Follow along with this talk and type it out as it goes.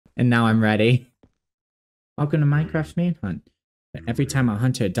And now I'm ready. Welcome to Minecraft Manhunt. But every time a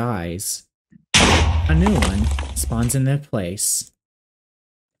hunter dies, a new one spawns in their place.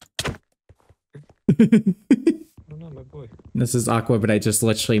 Oh no, my boy. This is awkward, but I just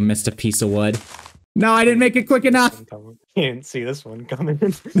literally missed a piece of wood. No, I didn't make it quick enough! Can't see this one coming.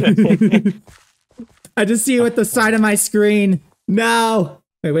 I just see you at the side of my screen. No!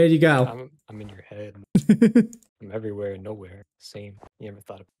 Wait, where did you go? I'm in your head. I'm everywhere and nowhere. Same. You ever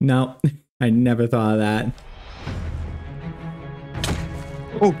thought of No, I never thought of that.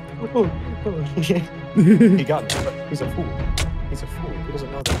 Oh, he got me. He's a fool. He's a fool. He doesn't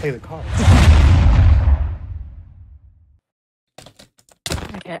know how to play the cards.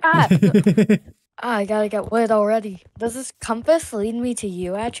 Okay. I gotta get wood already. Does this compass lead me to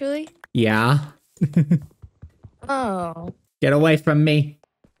you, actually? Yeah. Oh. Get away from me.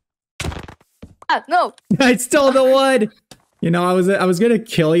 No! I stole the wood! You know, I was gonna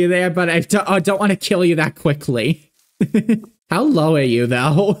kill you there, but I don't want to kill you that quickly. How low are you,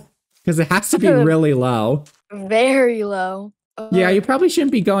 though? Because it has to be really low. Very low. Yeah, you probably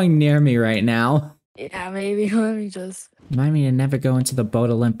shouldn't be going near me right now. Yeah, maybe. Let me just... Remind me to never go into the boat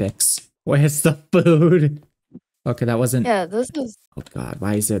Olympics. Where's the food? Okay, that wasn't... Yeah, this is... Oh god,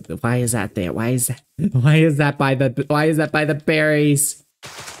 why is that there? Why is that by the berries?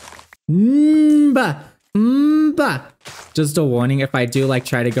 Mba! Mba! Just a warning, if I do like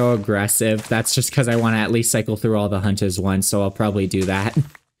try to go aggressive, that's just because I want to at least cycle through all the hunters once, so I'll probably do that.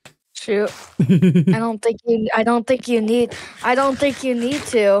 Shoot. I don't think you need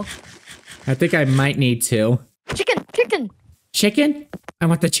to. I think I might need to. Chicken! Chicken? I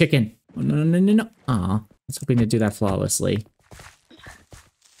want the chicken. Oh, no. Aw, I was hoping to do that flawlessly.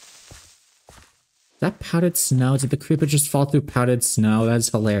 Is that powdered snow? Did the creeper just fall through powdered snow? That's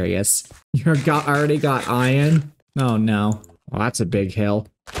hilarious. You already got iron? Oh no. Well, that's a big hill.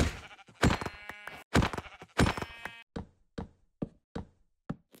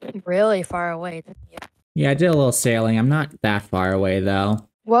 Really far away. Yeah, I did a little sailing. I'm not that far away though.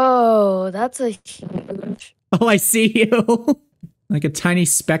 Whoa, that's a huge... Oh, I see you! Like a tiny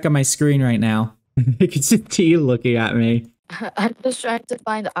speck on my screen right now. I can see you looking at me. I'm just trying to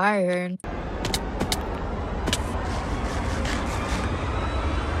find iron.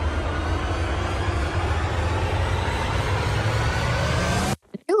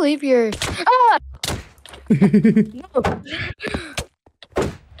 Did you leave your... Ah! No.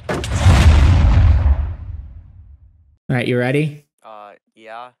 Alright, you ready?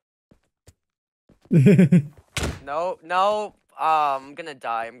 Yeah. No, I'm gonna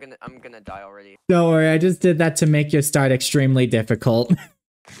die. I'm gonna die already. Don't worry, I just did that to make your start extremely difficult.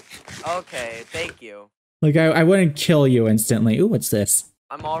 Okay, thank you. Like, I wouldn't kill you instantly. Ooh, what's this?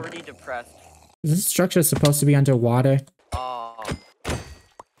 I'm already depressed. Is this structure supposed to be underwater?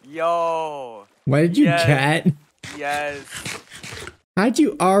 Yo. What did you get? Yes. How'd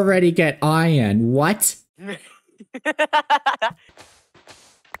you already get iron? What?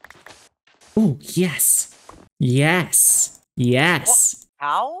 Oh, yes. Yes. Yes. What?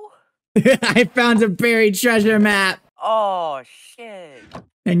 How? I found a buried treasure map. Oh, shit.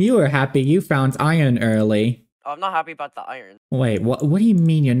 And you were happy you found iron early. I'm not happy about the iron. Wait, what do you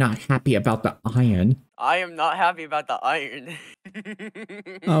mean you're not happy about the iron? I am not happy about the iron.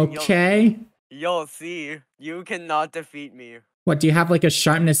 Okay. You'll see. You cannot defeat me. What, do you have like a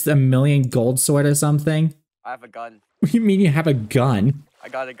sharpness a million gold sword or something? I have a gun. What do you mean you have a gun? I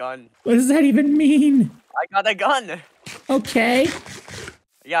got a gun. What does that even mean? I got a gun. Okay.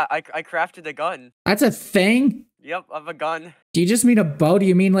 Yeah, I crafted a gun. That's a thing? Yep, I have a gun. Do you just mean a bow? Do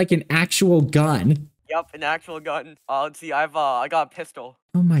you mean like an actual gun? Yep, an actual gun. Let's see, I got a pistol.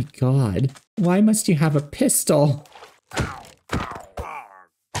 Oh my god. Why must you have a pistol?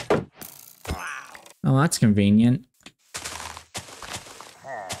 Oh, that's convenient.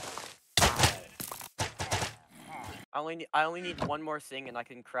 I only need one more thing and I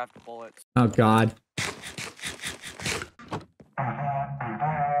can craft bullets. Oh god. I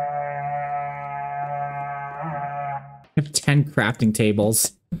have 10 crafting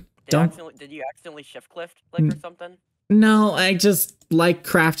tables. Did you accidentally shift cliff like or something? No, I just like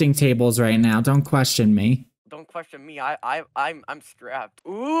crafting tables right now. Don't question me. Don't question me. I'm strapped.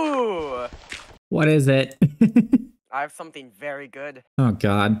 Ooh. What is it? I have something very good. Oh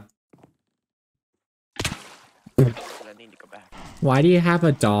god. I need to go back. Why do you have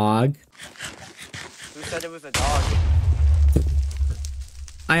a dog? Who said it was a dog?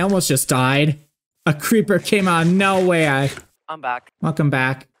 I almost just died. A creeper came out of nowhere. I'm back. Welcome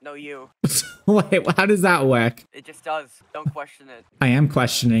back. No, you. Wait, how does that work? It just does. Don't question it. I am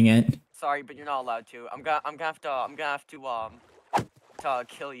questioning it. Sorry, but you're not allowed to. I'm gonna have to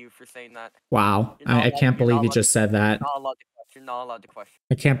kill you for saying that. Wow. You're not I allowed- can't you're believe not you allowed- just said that. You're not allowed to question. You're not allowed to question.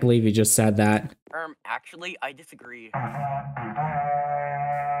 I can't believe you just said that. Actually, I disagree.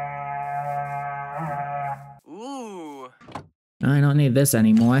 Ooh. I don't need this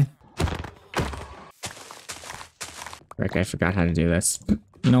anymore. Frick, I forgot how to do this.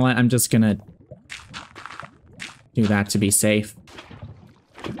 You know what? I'm just gonna do that to be safe.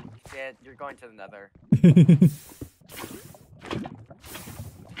 Shit, you're going to the nether.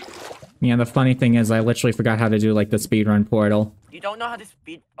 Yeah, the funny thing is I literally forgot how to do like the speedrun portal. You don't know how to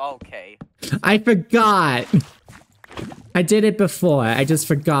speed. Okay. I forgot! I did it before, I just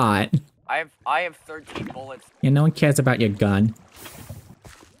forgot. I have 13 bullets. Yeah, no one cares about your gun.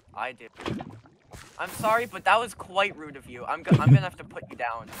 I do. I'm sorry, but that was quite rude of you. I'm gonna have to put you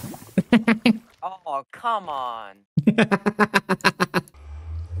down. Oh, come on.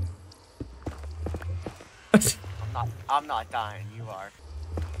 I'm not dying. You are.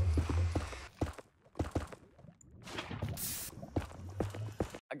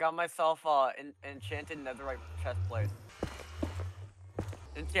 I got myself enchanted netherite chestplate.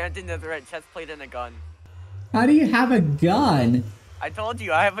 Enchanted netherite chestplate and a gun. How do you have a gun? I told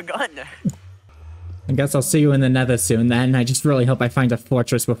you I have a gun. I guess I'll see you in the nether soon then. I just really hope I find a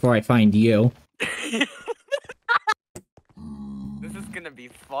fortress before I find you. This is gonna be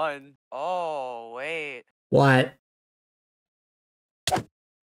fun. Oh, wait. What?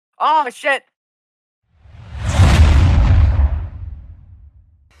 Oh, shit!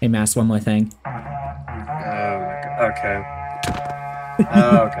 Hey, Mass, one more thing. Oh my god. Okay.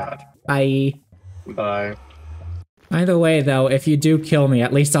 Oh god. Bye. Bye. Either way, though, if you do kill me,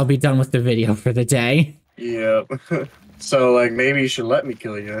 at least I'll be done with the video for the day. Yep. So, like, maybe you should let me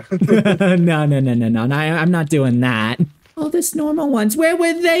kill you. No, I'm not doing that. Oh, this normal ones, where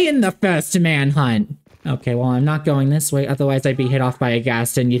were they in the first manhunt? Okay, well, I'm not going this way, otherwise I'd be hit off by a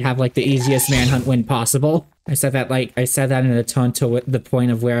ghast and you'd have, like, the easiest manhunt win possible. I said that in a tone to the point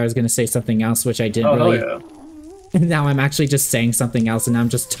of where I was gonna say something else, which I didn't really... Yeah. Now I'm actually just saying something else, and I'm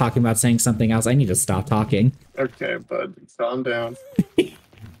just talking about saying something else. I need to stop talking. Okay, bud. Calm down.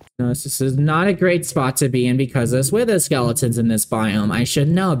 No, this is not a great spot to be in because there's wither skeletons in this biome. I should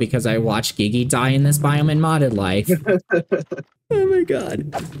know because I watched Gigi die in this biome in modded life. Oh my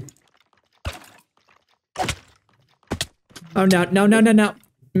god. Oh no.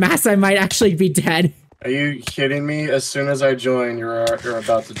 Mass, I might actually be dead. Are you kidding me? As soon as I join, you're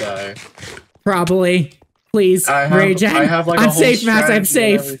about to die. Probably. Please, I rage have like I'm a whole safe, Mass, I'm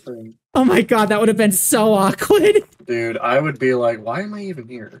strategy and safe. everything. Oh my god, that would have been so awkward. Dude, I would be like, why am I even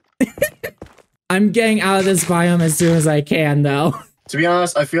here? I'm getting out of this biome as soon as I can, though. To be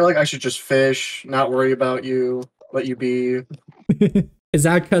honest, I feel like I should just fish, not worry about you, let you be. Is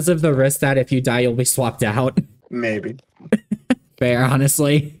that because of the risk that if you die, you'll be swapped out? Maybe. Fair,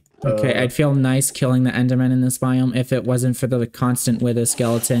 honestly. Okay, I'd feel nice killing the Enderman in this biome if it wasn't for the constant wither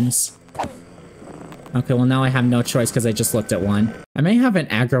skeletons. Okay, well now I have no choice because I just looked at one. I may have an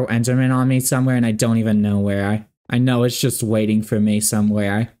aggro Enderman on me somewhere and I don't even know where. I know it's just waiting for me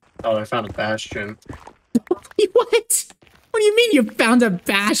somewhere. Oh, I found a bastion. What? What do you mean you found a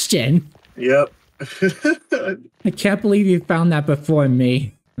bastion? Yep. I can't believe you found that before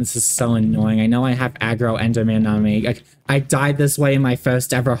me. This is so annoying. I know I have aggro Enderman on me. I died this way in my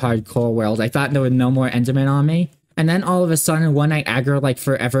first ever hardcore world. I thought there were no more Enderman on me. And then all of a sudden, one I aggro like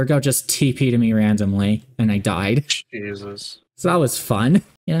forever ago just TP'd me randomly. And I died. Jesus. So that was fun.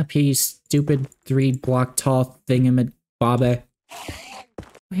 Get up here, you stupid 3-block tall thingamabobber.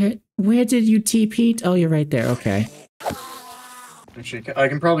 Where did you TP? Oh, you're right there. Okay. Actually, I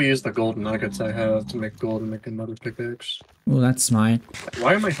can probably use the gold nuggets I have to make gold and make another pickaxe. Ooh, that's smart.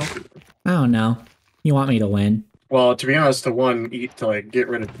 Why am I helping you? I don't know. You want me to win. Well, to be honest, to like get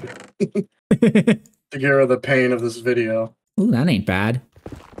rid of to get rid of the pain of this video. Ooh, that ain't bad.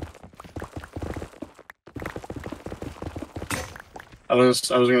 I was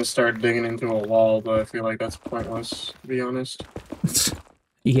gonna start digging into a wall, but I feel like that's pointless, to be honest.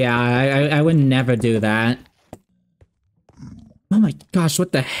 Yeah, I would never do that. Oh my gosh,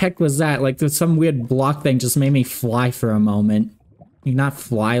 what the heck was that? Like, there's some weird block thing just made me fly for a moment. Like, not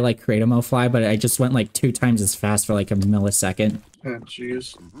fly like Kratom fly, but I just went like 2 times as fast for like a millisecond. Oh,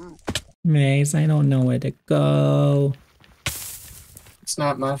 jeez. Maze, I don't know where to go. It's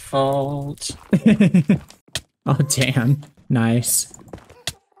not my fault. Oh, damn. Nice.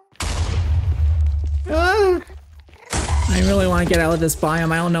 Ah! I really want to get out of this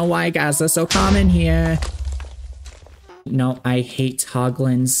biome. I don't know why gas are so common here. No, I hate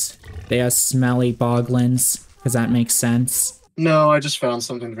hoglins. They are smelly boglins. Because that makes sense. No, I just found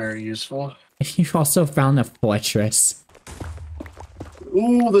something very useful. You also found a fortress.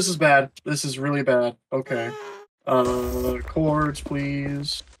 Ooh, this is bad. This is really bad. Okay. Cords,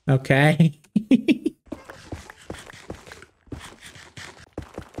 please. Okay.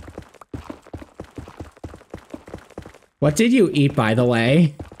 What did you eat, by the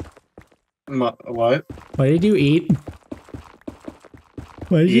way? What? What did you eat?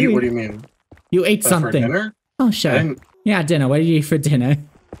 What did Eat? you eat? What do you mean? You ate For something. dinner? Oh, I sure. didn't- Yeah, dinner. What did you eat for dinner?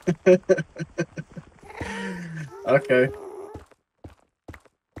 Okay.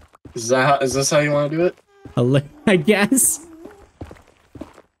 Is this how you want to do it? I guess.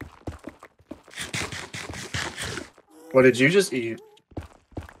 What did you just eat?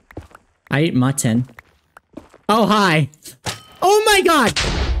 I ate mutton. Oh, hi. Oh my god!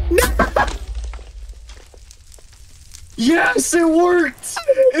 No! Yes, it worked!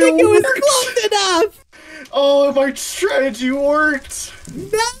 I think it was close enough! Oh, my strategy worked!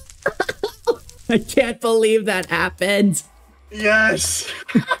 No! I can't believe that happened. Yes!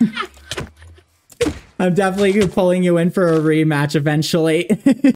 I'm definitely pulling you in for a rematch eventually.